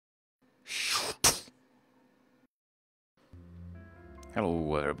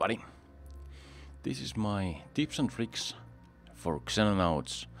Hello everybody. This is my tips and tricks for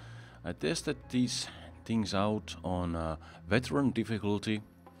Xenonauts. I tested these things out on veteran difficulty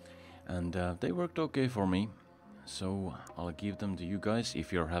and they worked okay for me. So I'll give them to you guys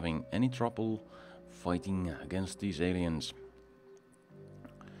if you're having any trouble fighting against these aliens.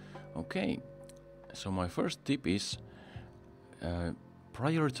 Okay, so my first tip is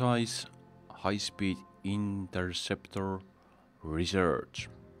prioritize high-speed interceptor research.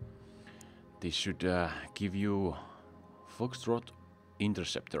 This should give you Foxtrot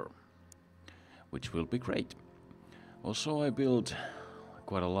interceptor, which will be great. Also, I built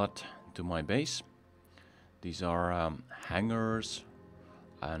quite a lot to my base. These are hangars,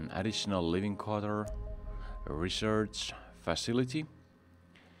 an additional living quarter, a research facility,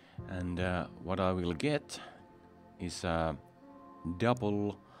 and what I will get is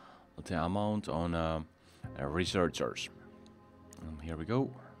double the amount on researchers. Here we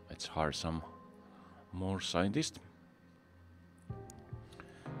go. Let's hire some more scientists.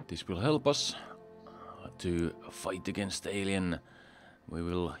 This will help us to fight against the alien. We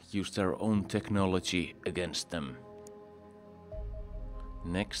will use their own technology against them.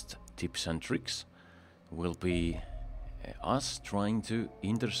 Next tips and tricks will be us trying to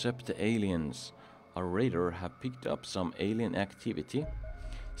intercept the aliens. Our radar have picked up some alien activity.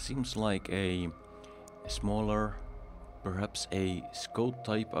 Seems like a smaller, perhaps a Scout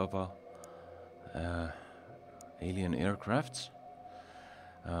type of alien aircrafts.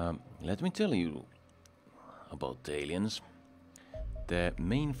 Let me tell you about the aliens. The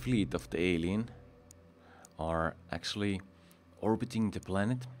main fleet of the alien are actually orbiting the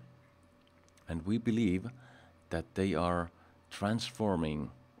planet, and we believe that they are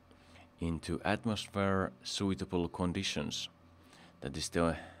transforming into atmosphere suitable conditions. That is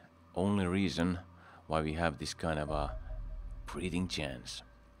the only reason why we have this kind of a breeding chance.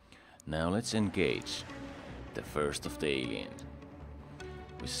 Now let's engage the first of the aliens.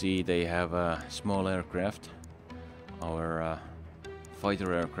 We see they have a small aircraft. Our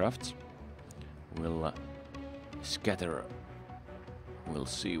fighter aircraft will scatter. We'll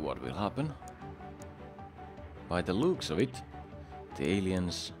see what will happen. By the looks of it, the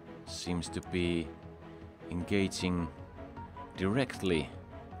aliens seems to be engaging directly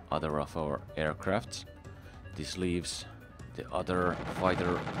other of our aircrafts. This leaves the other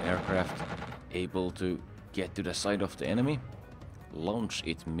fighter aircraft able to get to the side of the enemy, launch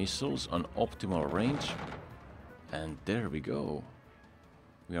its missiles on optimal range, and there we go.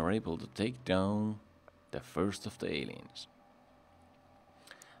 We are able to take down the first of the aliens.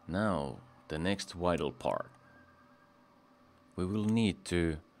 Now, the next vital part. We will need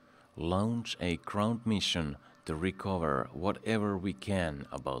to launch a ground mission to recover whatever we can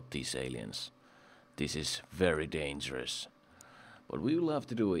about these aliens. This is very dangerous, but we will have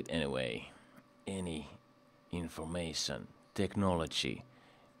to do it anyway. Any information, technology,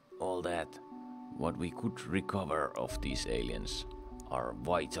 all that, what we could recover of these aliens are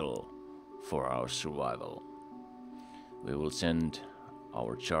vital for our survival. We will send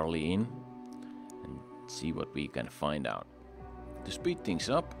our Charlie in and see what we can find out. To speed things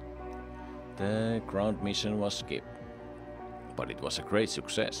up, the ground mission was skipped, but it was a great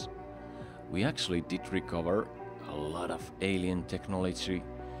success. We actually did recover a lot of alien technology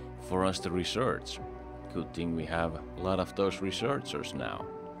for us to research. Good thing we have a lot of those researchers now,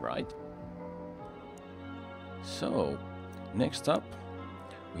 right? So, next up,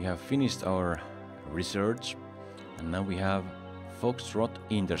 we have finished our research, and now we have Foxtrot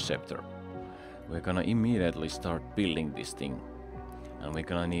Interceptor. We're gonna immediately start building this thing, and we're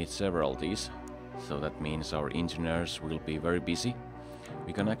gonna need several of these, so that means our engineers will be very busy.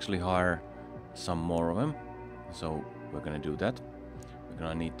 We can actually hire some more of them, so we're gonna do that. We're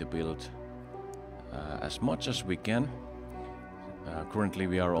gonna need to build as much as we can. Currently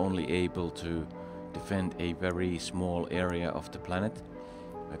we are only able to defend a very small area of the planet.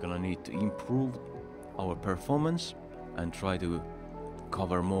 We're gonna need to improve our performance and try to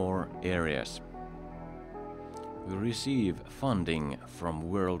cover more areas. We receive funding from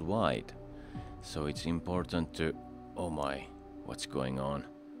worldwide, so it's important to... Oh my, what's going on?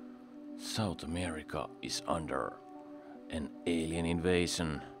 South America is under an alien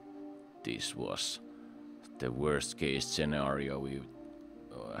invasion. This was the worst case scenario. We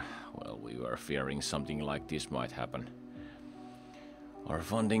were fearing something like this might happen. Our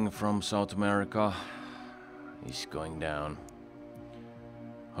funding from South America is going down.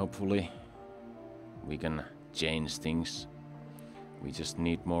 Hopefully we can change things. We just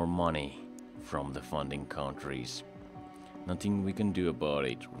need more money from the funding countries. Nothing we can do about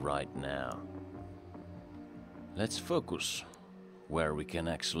it right now. Let's focus where we can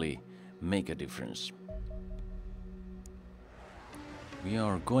actually make a difference. We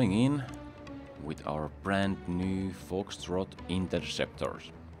are going in with our brand new Foxtrot interceptors.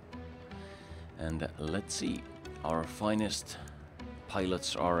 And let's see, our finest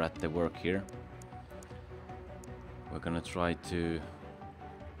pilots are at the work here. We're gonna try to...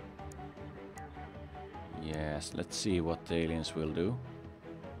 Yes, let's see what the aliens will do.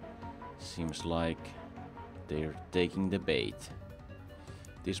 Seems like they're taking the bait.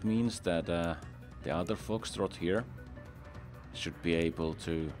 This means that the other Foxtrot here should be able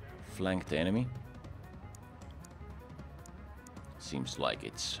to flank the enemy. Seems like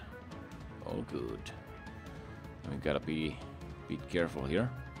it's all good. We gotta be a bit careful here.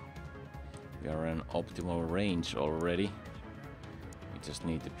 We are in optimal range already. We just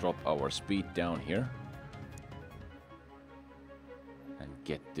need to drop our speed down here and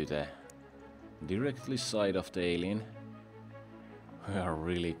get to the directly side of the alien. We are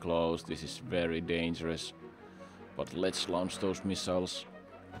really close. This is very dangerous. But let's launch those missiles.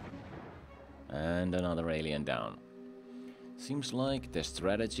 And another alien down. Seems like the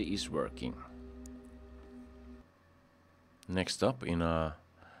strategy is working. Next up in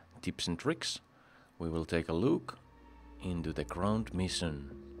tips and tricks, we will take a look into the ground mission.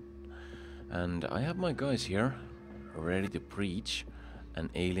 And I have my guys here ready to breach an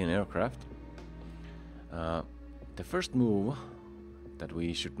alien aircraft. The first move that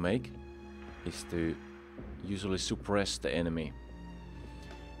we should make is to usually suppress the enemy.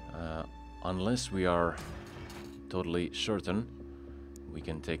 Unless we are totally certain we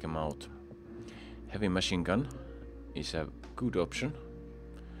can take him out. Heavy machine gun is a good option,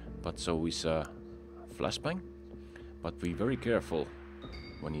 but so is a flashbang. But be very careful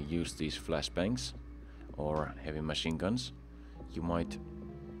when you use these flashbangs or heavy machine guns. You might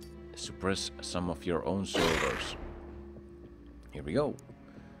suppress some of your own soldiers. Here we go.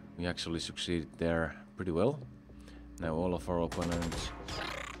 We actually succeeded there pretty well. Now all of our opponents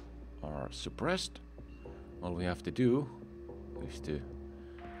are suppressed. All we have to do is to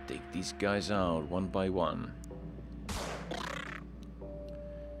take these guys out one by one.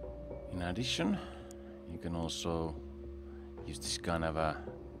 In addition, you can also use this kind of a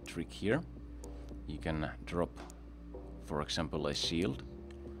trick here. You can drop, for example, a shield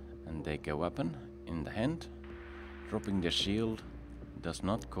and take a weapon in the hand. Dropping the shield does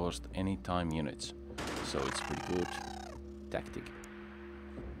not cost any time units, so it's pretty good tactic.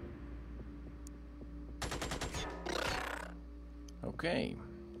 Okay,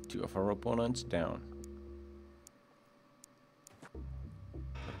 2 of our opponents down.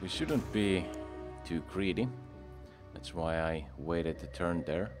 But we shouldn't be too greedy. That's why I waited a turn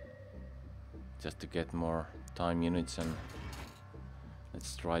there, just to get more time units. And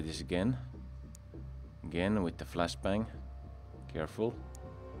let's try this again. Again with the flashbang. Careful.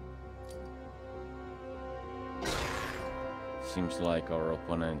 Seems like our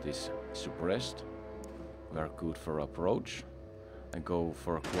opponent is suppressed. We are good for approach. I go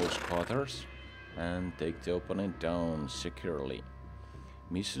for close quarters and take the opponent down securely.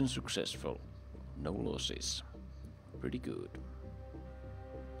 Mission successful. No losses. Pretty good.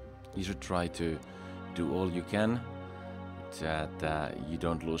 You should try to do all you can that you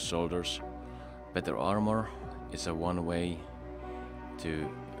don't lose soldiers. Better armor is a one way to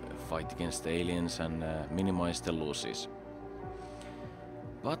fight against the aliens and minimize the losses.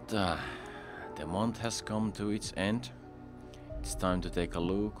 But the month has come to its end. It's time to take a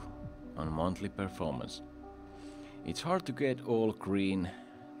look on monthly performance. It's hard to get all green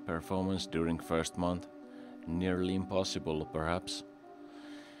performance during first month, nearly impossible perhaps.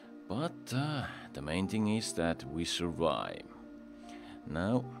 But the main thing is that we survive.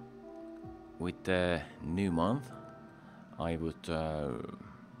 Now, with the new month, I would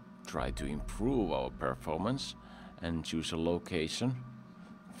try to improve our performance and choose a location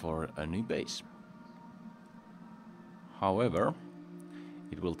for a new base. However,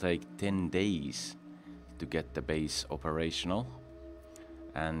 it will take 10 days to get the base operational,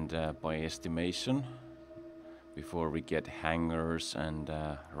 and by estimation, before we get hangars and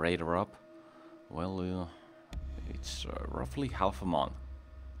radar up, well, it's roughly half a month.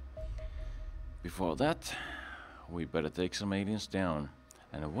 Before that, we better take some aliens down.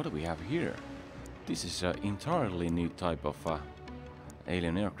 And what do we have here? This is an entirely new type of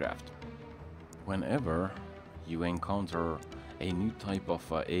alien aircraft. Whenever you encounter a new type of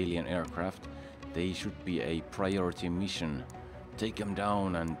alien aircraft, they should be a priority mission. Take them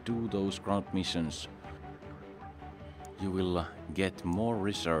down and do those ground missions. You will get more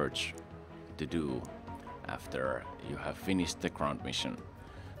research to do after you have finished the ground mission.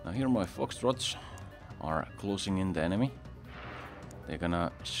 Now here my Foxtrots are closing in the enemy. they're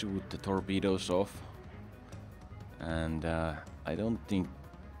gonna shoot the torpedoes off, and I don't think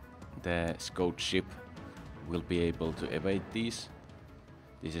the scout ship will be able to evade these.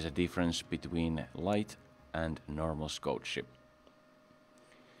 This is a difference between light and normal scout ship.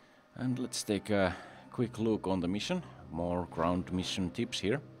 And let's take a quick look on the mission. More ground mission tips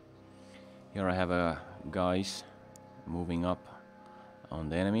here. Here I have guys moving up on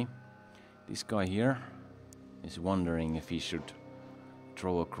the enemy. This guy here is wondering if he should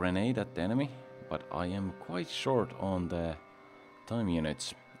throw a grenade at the enemy, but I am quite short on the time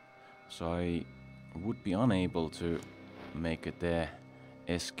units, so I would be unable to make the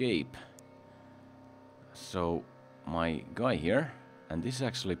escape. So my guy here, and this is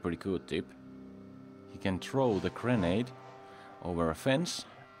actually a pretty good tip, he can throw the grenade over a fence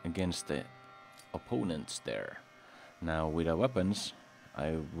against the opponents there. Now with the weapons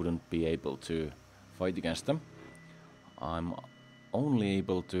I wouldn't be able to fight against them. I'm only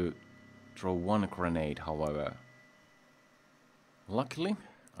able to throw one grenade, however. Luckily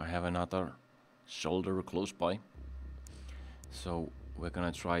I have another shoulder close by, so we're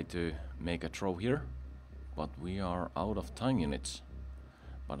gonna try to make a throw here, but we are out of time units.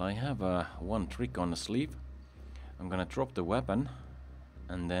 But I have one trick on the sleeve. I'm gonna drop the weapon,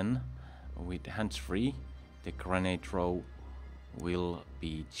 and then with hands free the grenade throw will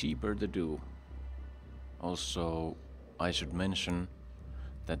be cheaper to do. Also, I should mention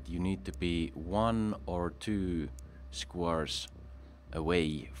that you need to be 1 or 2 squares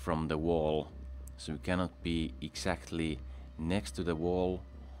away from the wall, so you cannot be exactly next to the wall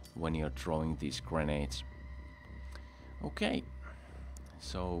when you're throwing these grenades. Okay,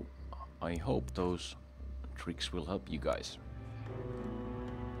 so I hope those tricks will help you guys.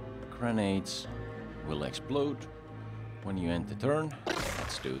 Grenades will explode when you end the turn.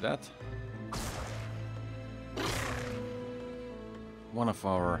 Let's do that. One of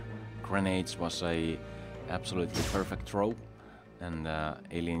our grenades was a absolutely perfect throw, and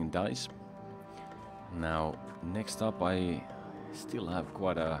alien dies. Now next up, I still have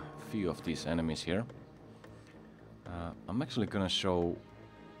quite a few of these enemies here. I'm actually gonna show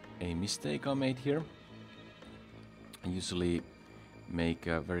a mistake I made here. I usually make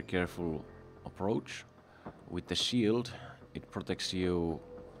a very careful approach. With the shield, it protects you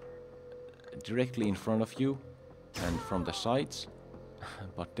directly in front of you and from the sides,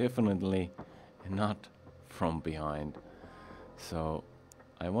 but definitely not from behind. So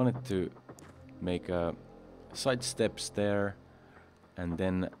I wanted to make a side steps there and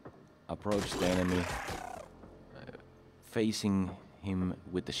then approach the enemy facing him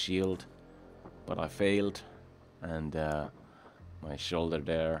with the shield, but I failed, and my shoulder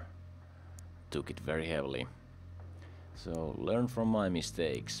there took it very heavily. So learn from my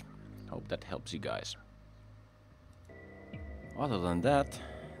mistakes. Hope that helps you guys. Other than that,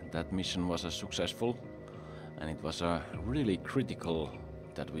 that mission was successful, and it was really critical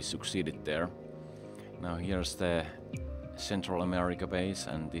that we succeeded there. Now here's the Central America base,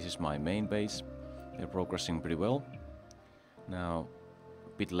 and this is my main base. They're progressing pretty well. Now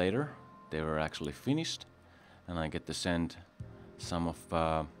a bit later they were actually finished, and I get to send some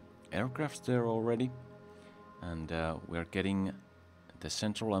of aircrafts there already, and we're getting the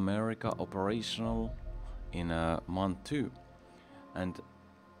Central America operational in month 2. And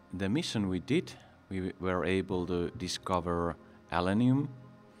the mission we did, we were able to discover aluminium,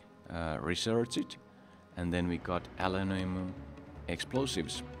 research it, and then we got aluminium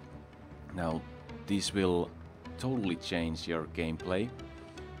explosives. Now this will totally change your gameplay,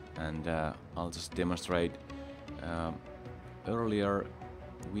 and I'll just demonstrate. Earlier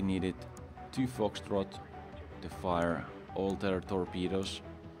we needed 2 Foxtrot to fire all their torpedoes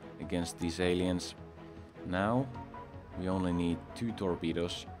against these aliens. Now we only need 2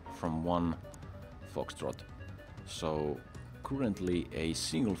 torpedoes from 1 Foxtrot. So currently a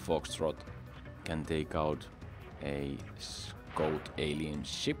single Foxtrot can take out a scout alien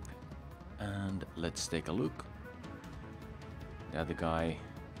ship. And let's take a look. The other guy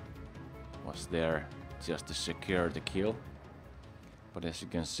was there just to secure the kill. But as you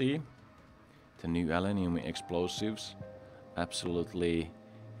can see, the new aluminium explosives absolutely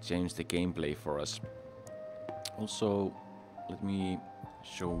changed the gameplay for us. Also, let me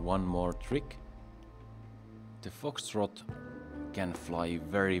show one more trick. The Foxtrot can fly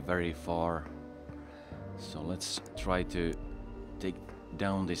very, very far. So let's try to take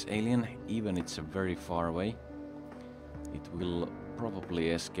down this alien, even it's very far away. It will probably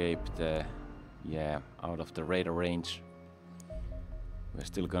escape the, out of the radar range. We're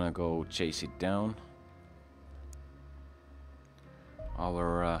still gonna go chase it down.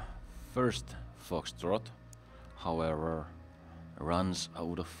 Our first Foxtrot, however, runs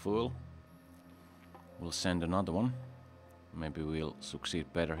out of fuel, we'll send another one. Maybe we'll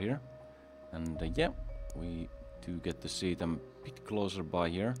succeed better here. And yeah, we do get to see them a bit closer by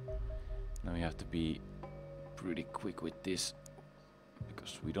here. Now we have to be pretty quick with this,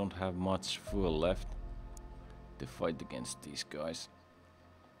 because we don't have much fuel left to fight against these guys.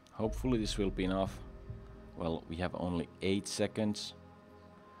 Hopefully this will be enough. Well, we have only 8 seconds,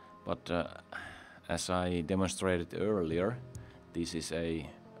 but as I demonstrated earlier, this is a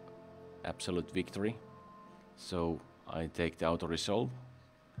absolute victory, so I take the auto resolve.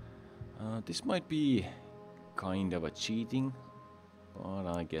 This might be kind of a cheating, but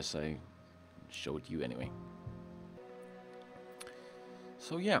I guess I showed you anyway.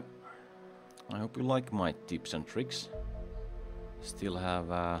 So yeah, I hope you like my tips and tricks. Still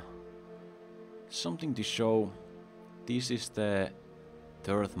have something to show. This is the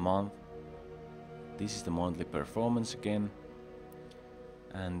 3rd month. This is the monthly performance again.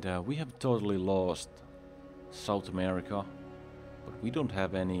 And we have totally lost South America, but we don't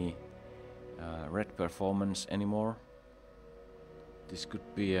have any red performance anymore. This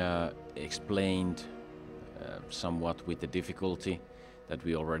could be explained somewhat with the difficulty that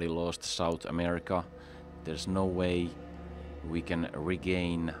we already lost South America. There's no way we can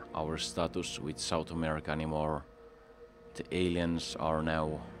regain our status with South America anymore. The aliens are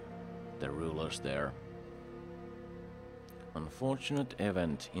now the rulers there. Unfortunate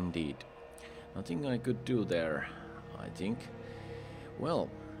event indeed. Nothing I could do there, I think. Well,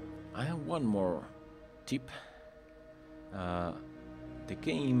 I have one more tip. The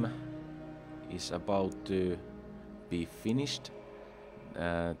game is about to be finished.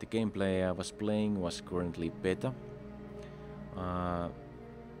 The gameplay I was playing was currently beta.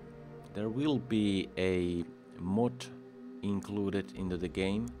 There will be a mod included into the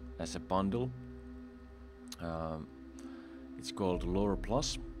game as a bundle. It's called Lore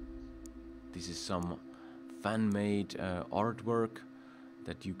Plus. This is some fan-made artwork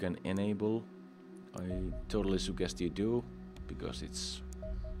that you can enable. I totally suggest you do, because it's,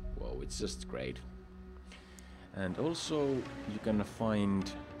 wow, it's just great. And also you can find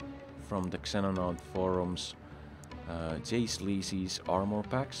from the Xenonauts forums Jsleezy's armor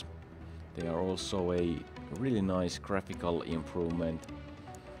packs. They are also a really nice graphical improvement.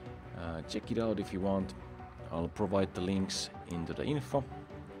 Check it out if you want. I'll provide the links into the info.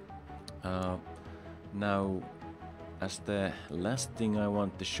 Now, as the last thing I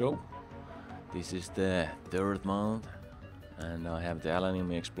want to show, this is the 3rd month and I have the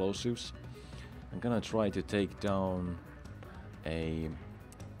alanium explosives. I'm gonna try to take down a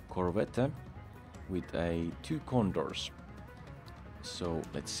Corvette with 2 Condors. So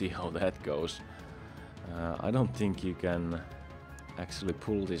let's see how that goes. I don't think you can actually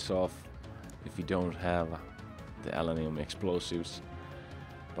pull this off if you don't have the alanium explosives.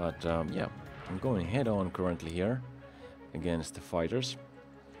 But yeah, I'm going head on currently here against the fighters.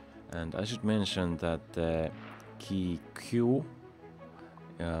 And I should mention that the key Q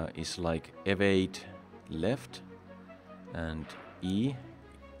is like evade left and E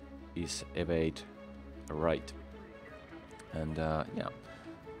is evade right. And yeah,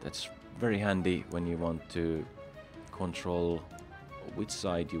 that's very handy when you want to control which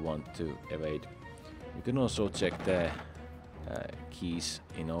side you want to evade. You can also check the keys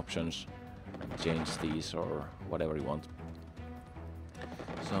in options and change these or whatever you want.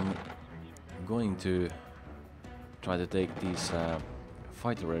 So I'm going to try to take these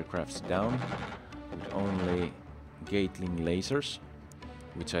fighter aircrafts down with only Gatling lasers,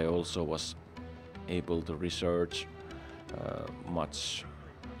 which I also was able to research much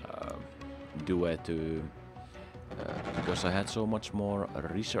due to because I had so much more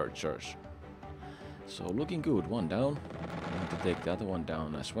researchers. So looking good, one down. I need to take the other one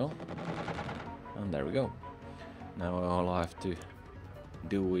down as well. And there we go. Now all I have to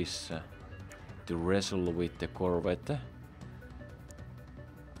do is to wrestle with the Corvette.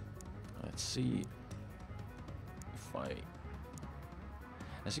 Let's see if I...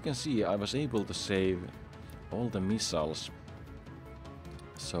 As you can see, I was able to save all the missiles.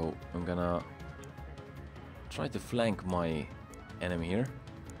 So I'm gonna try to flank my enemy here.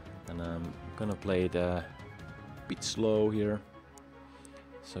 And I'm gonna play it a bit slow here,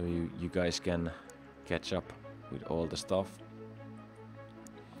 so you guys can catch up with all the stuff.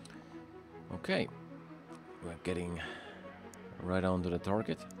 Okay, we're getting right onto the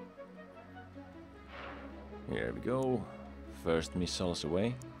target. Here we go. First missiles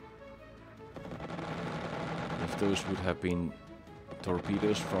away. If those would have been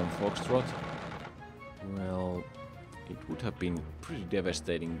torpedoes from Foxtrot, well, it would have been pretty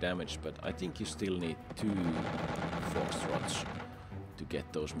devastating damage, but I think you still need 2 Foxtrots to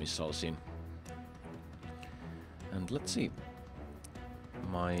get those missiles in. And let's see.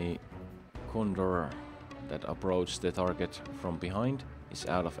 My Condor that approached the target from behind is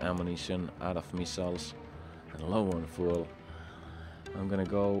out of ammunition, out of missiles, and low on fuel. I'm gonna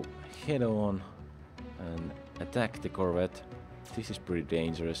go head on and attack the corvette. This is pretty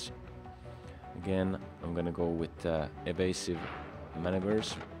dangerous. Again, I'm gonna go with evasive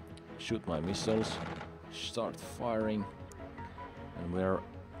maneuvers, shoot my missiles, start firing, and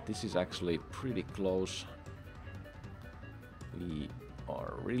this is actually pretty close. We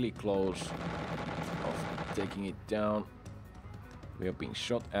are really close of taking it down. We are being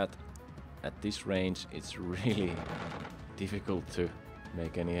shot at this range. It's really difficult to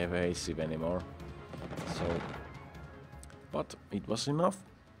make any evasive anymore. So, but it was enough.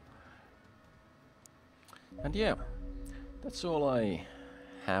 And yeah, that's all I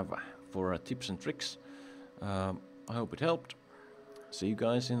have for tips and tricks. I hope it helped. See you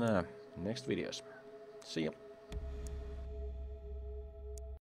guys in next videos. See ya.